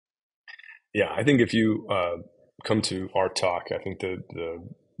Yeah, I think if you come to our talk, I think the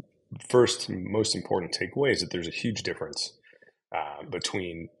first and most important takeaway is that there's a huge difference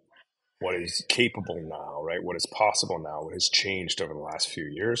between what is capable now, right? What is possible now, what has changed over the last few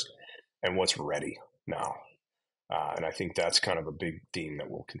years, and what's ready now. And I think that's kind of a big theme that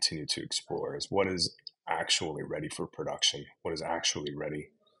we'll continue to explore is what is actually ready for production, what is actually ready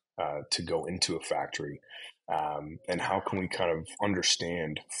to go into a factory, and how can we kind of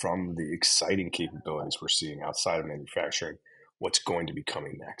understand from the exciting capabilities we're seeing outside of manufacturing what's going to be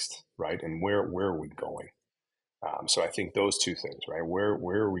coming next, right? And where are we going? So I think those two things, right? Where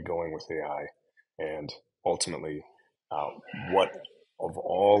are we going with AI, and ultimately, uh, what of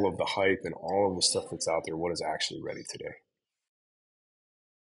all of the hype and all of the stuff that's out there, what is actually ready today?